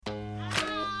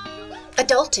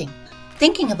Adulting.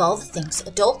 Thinking of all the things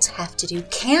adults have to do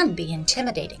can be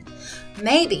intimidating.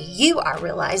 Maybe you are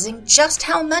realizing just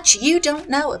how much you don't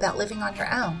know about living on your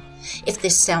own. If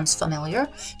this sounds familiar,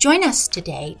 join us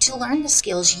today to learn the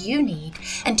skills you need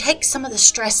and take some of the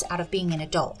stress out of being an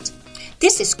adult.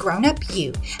 This is Grown Up You,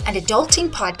 an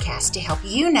adulting podcast to help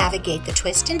you navigate the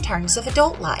twists and turns of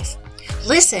adult life.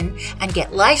 Listen and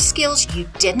get life skills you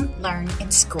didn't learn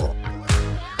in school.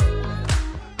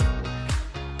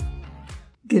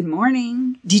 Good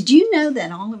morning. Did you know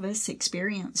that all of us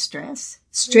experience stress?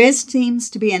 Stress seems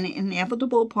to be an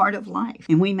inevitable part of life,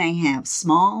 and we may have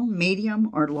small, medium,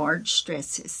 or large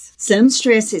stresses. Some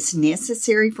stress is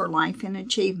necessary for life and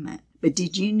achievement, but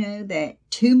did you know that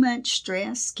too much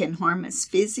stress can harm us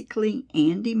physically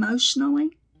and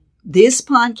emotionally? This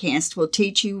podcast will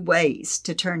teach you ways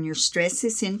to turn your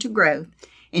stresses into growth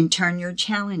and turn your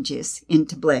challenges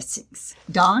into blessings.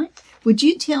 Dot, would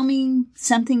you tell me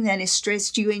something that has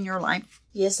stressed you in your life?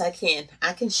 Yes, I can.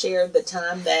 I can share the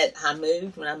time that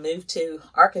when I moved to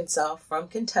Arkansas from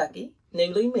Kentucky,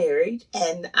 newly married,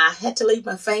 and I had to leave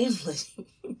my family.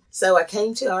 So I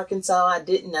came to Arkansas. I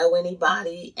didn't know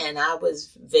anybody, and I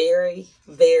was very,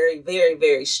 very, very,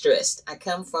 very stressed. I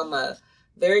come from a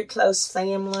very close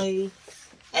family.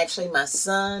 Actually, my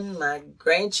son, my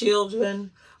grandchildren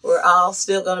were all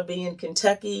still going to be in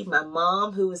Kentucky. My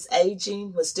mom, who was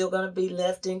aging, was still going to be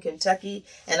left in Kentucky,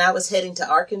 and I was heading to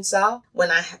Arkansas. When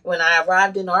I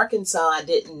arrived in Arkansas, I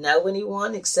didn't know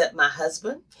anyone except my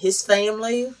husband. His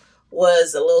family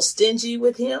was a little stingy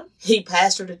with him. He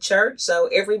pastored a church, so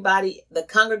the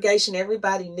congregation,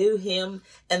 everybody knew him,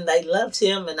 and they loved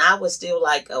him, and I was still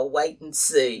like a wait and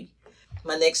see.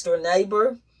 My next door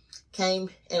neighbor came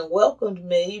and welcomed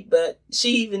me, but she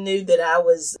even knew that I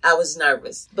was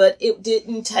nervous. But it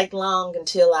didn't take long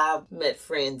until I met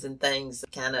friends and things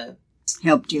that kind of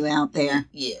helped you out there.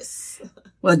 Yes.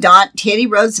 Well, Teddy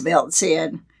Roosevelt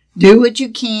said, do what you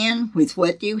can with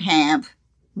what you have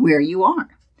where you are.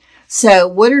 So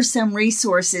what are some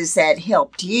resources that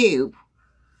helped you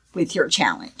with your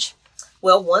challenge?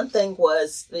 Well, one thing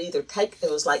was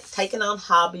taking on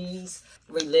hobbies,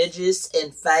 religious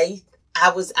and faith.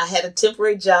 I had a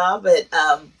temporary job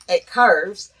at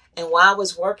Curves, and while I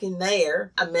was working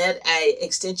there, I met a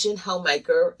Extension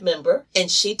Homemaker member, and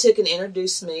she took and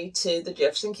introduced me to the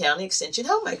Jefferson County Extension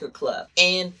Homemaker Club.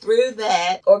 And through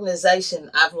that organization,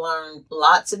 I've learned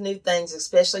lots of new things,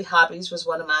 especially hobbies was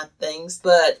one of my things,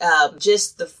 but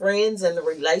just the friends and the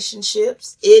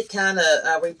relationships, it kind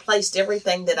of replaced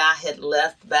everything that I had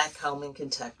left back home in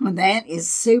Kentucky. Well, that is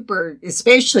super,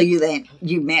 especially that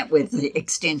you met with the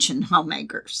Extension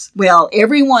Homemakers. Well,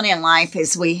 everyone in life,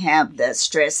 as we have the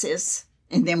stress,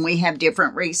 and then we have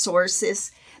different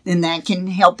resources, then that can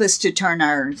help us to turn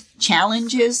our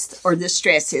challenges or the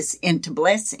stresses into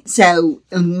blessings. So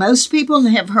most people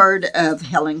have heard of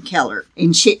Helen Keller,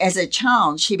 and as a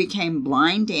child, she became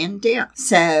blind and deaf.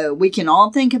 So we can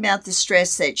all think about the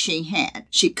stress that she had.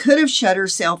 She could have shut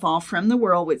herself off from the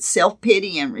world with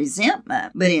self-pity and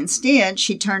resentment, but instead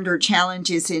she turned her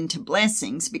challenges into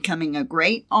blessings, becoming a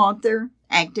great author,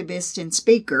 activist, and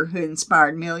speaker who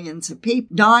inspired millions of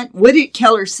people. Dot, what did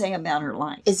Keller say about her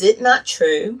life? Is it not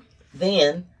true,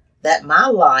 then, that my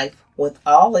life, with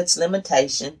all its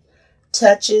limitation,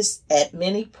 touches at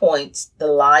many points the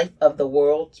life of the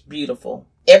world's beautiful?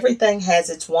 Everything has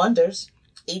its wonders,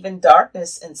 even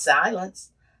darkness and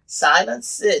silence. Silence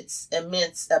sits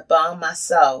immense upon my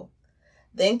soul.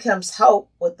 Then comes hope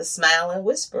with a smile and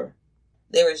whisper.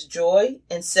 There is joy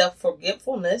and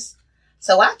self-forgetfulness.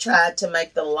 So I tried to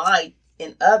make the light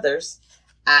in others,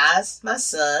 eyes my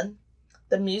sun,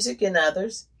 the music in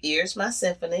others, ears my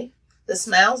symphony, the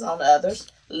smiles on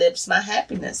others, lips my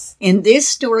happiness. And this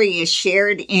story is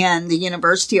shared in the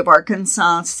University of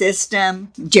Arkansas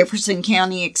system, Jefferson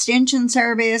County Extension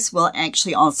Service, well,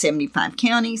 actually all 75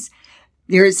 counties.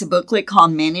 There is a booklet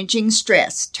called Managing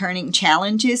Stress, Turning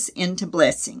Challenges into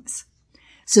Blessings.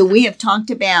 So we have talked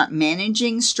about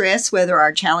managing stress, whether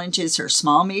our challenges are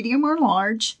small, medium, or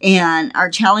large. And our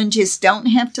challenges don't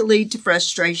have to lead to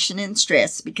frustration and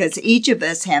stress because each of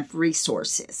us have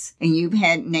resources. And you've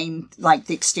had named like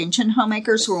the Extension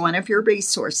Homemakers were one of your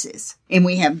resources. And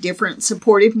we have different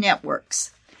supportive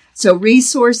networks. So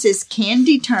resources can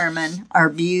determine our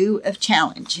view of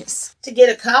challenges. To get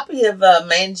a copy of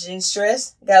Managing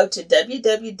Stress, go to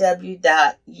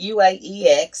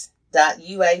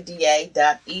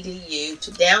www.uaex.uada.edu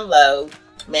to download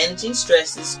Managing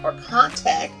Stresses or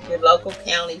contact your local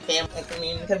county family and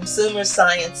community consumer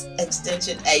science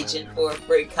extension agent for a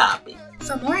free copy.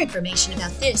 For more information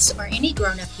about this or any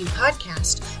Grown Up U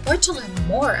podcast, or to learn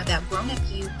more about Grown Up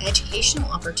U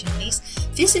educational opportunities,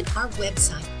 visit our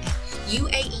website at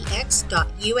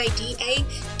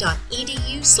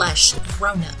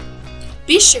uaex.uada.edu/grownup.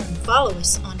 Be sure and follow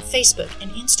us on Facebook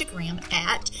and Instagram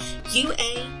at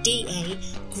UADA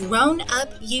Grown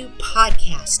Up U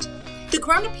Podcast. The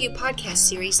Grown Up U podcast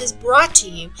series is brought to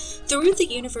you through the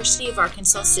University of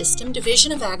Arkansas System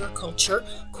Division of Agriculture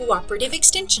Cooperative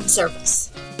Extension Service.